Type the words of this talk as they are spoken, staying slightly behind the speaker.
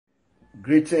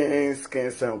Greetings,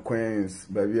 kings and queens,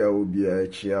 baby. I will be a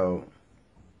child.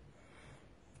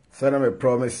 Send me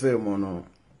promise, mono.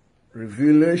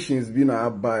 Revelations been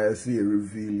a bias here,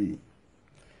 revealing.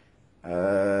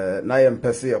 Na yem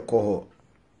pese yakoho,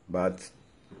 but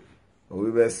we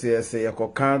will say I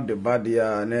can't the body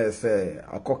and say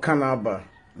I can't aba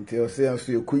until say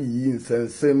so you could yin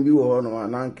send be one or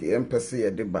an anki empese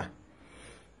a deba.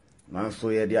 Now so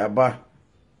ye the aba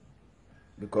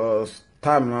because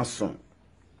time not soon.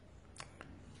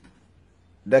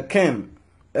 The king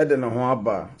Eden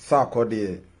Hoaba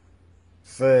Sarkodie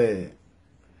say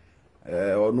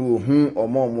or no whom or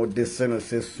more descend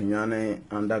says Suyani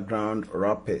underground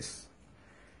rappers.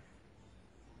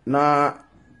 Na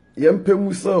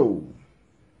yempemuso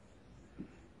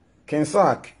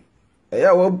Kensak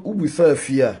eya wa ubisa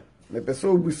Efya me pese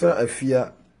ubisa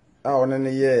Efya a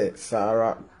onene ye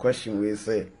Saara question we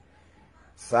say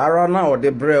Saara na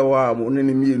ode brewa mo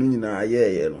onene mienu nyina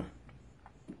ye no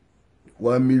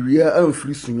wa miria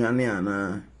amfiri Suyani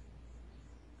ana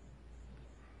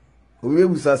owe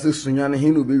busa se Suyani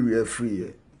hinu be wi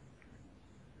afiri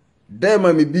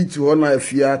dem me beat ho na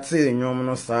Efya te nyom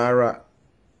no Saara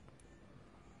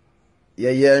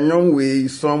ye nyom we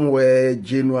somewhere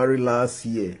January last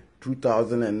year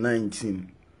 2019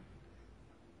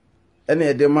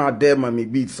 ene dem adema me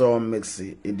beat so mix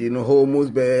it didn't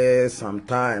almost be some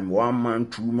time 1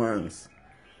 month 2 months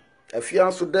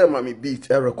Efya so dem me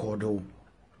beat a record o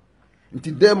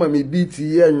nti dem me beat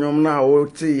ye nyom na o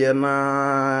te ye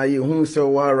na ye hu se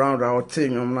wa around o te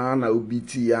nyom na o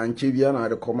beat ya nche bia na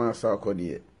de come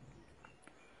Sarkodie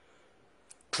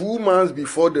 2 months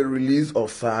before the release of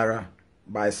Saara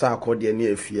by Sarkodie and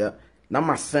Efya na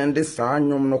ma send sa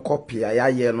nyom no copy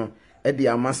ayaye no e de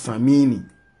ama Samini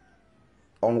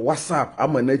on WhatsApp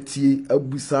amanati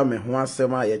abusa me ho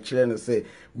asem a ye kire no say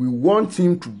we want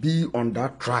him to be on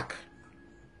that track.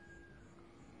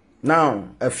 Now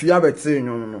Efya beti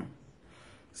nyom no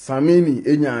Samini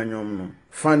enya nyom no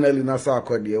finally na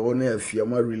Sarkodie won Efya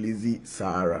ma release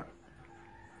Saara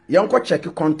yanko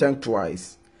check content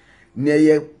twice ne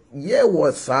ye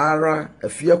was Saara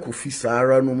AfiaKofi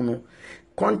Saara no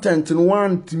content no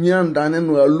one timi andane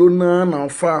no alona na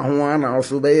fa ho na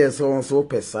so be yes so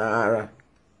pe Saara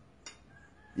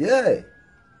yeah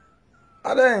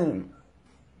aden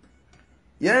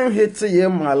yen hit ye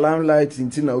ma limelight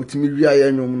inti na utimi wia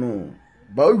ya nwum no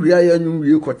ba wia ya nwum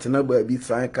wie kwotena ba bi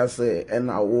san ka se e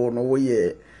na wo no wo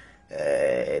ye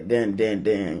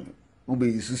den ube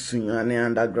isu Suyani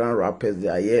underground rappers they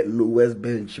are lowest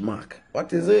benchmark.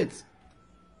 What is it?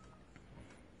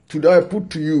 Today I put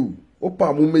to you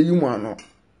opa mu meyi mu ano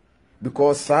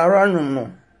because Saara nyum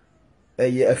no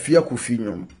AfiaKofi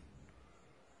nyum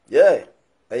yeah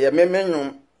meme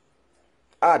nyum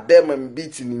a dem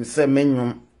beat nim se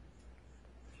menyum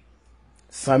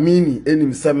Samini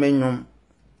enim se menyum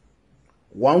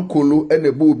one kolo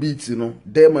ene bo beat no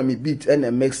dem me beat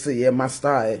ene mix ye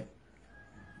master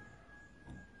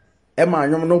Emma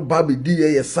nyom no baby di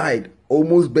ye side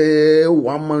almost be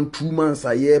 1 month 2 months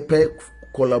a year pe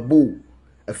collabo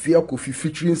AfiaKofi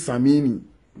featuring Samini.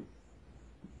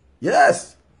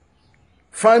 Yes,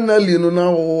 finally no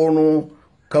na no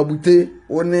kabute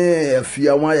one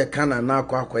Efya wa ye kana na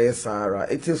akwa Saara.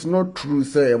 It is not true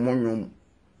say emonyom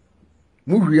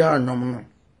mu hwia anyom no.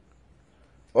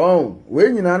 Oh,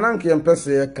 when you nanke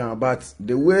empese can but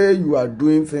the way you are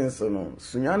doing things no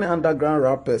Suyani underground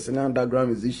rappers and underground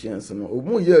musicians no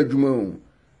omu ye adwuma o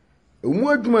omu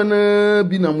adwuma na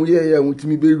bi na mu ye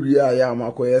mutimi be wi ya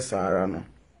makoye Saara no.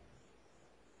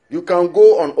 You can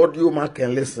go on audio mark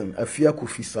and listen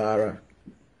AfiaKofi Saara.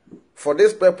 For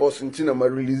this purpose until na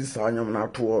release anyam na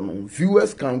to no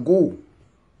viewers can go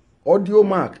audio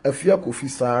mark AfiaKofi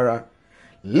Saara.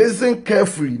 Listen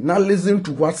carefully, now listen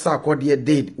to what Sarkodie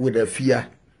did with Efya.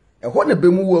 And when the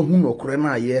bemu hu no kore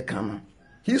na ye kana.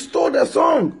 He stole the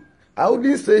song. I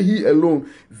wouldn't say he alone.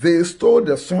 They stole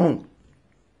the song.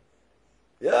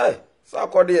 Yeah,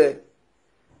 Sarkodie.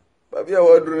 Baby, I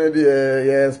was doing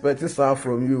the expect this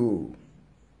from you.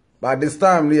 But this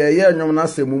time, the year nyom na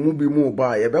se mumu bi mu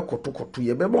ba ye be kotokoto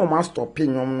ye be mo ma stop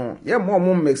nyom no. Ye mo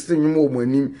mixing nyom o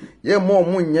manim. Ye mo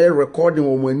nye recording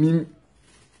o manim.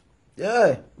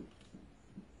 Yeah,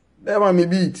 there me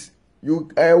beat. You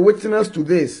are a witness to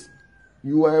this.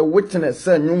 You are a witness.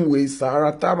 Say nyum we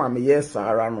Saara time me yes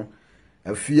Saara no.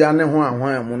 Efya ne ho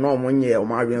ahwan mo no mo nye o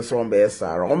ma dwen so be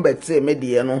Saara. On be te me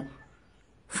de no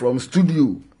from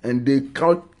studio and they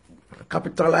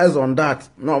capitalize on that.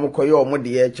 No mo koye o mo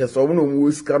de che so mo no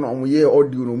mo sika no mo ye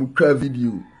audio no mo twa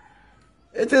video.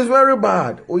 It is very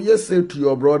bad. Oh yes, say to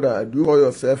your brother, do you call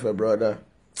yourself a brother?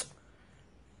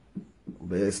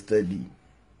 Be steady.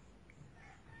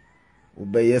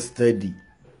 Obey steady.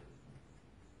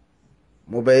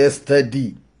 Mobile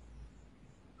steady.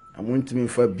 I want me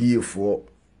for beer for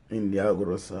in the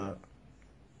agrosa.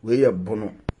 We are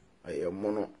bono. I am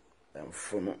mono and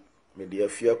phono. Me dear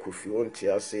Efya Kofi won't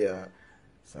ya say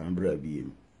Sambra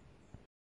beam.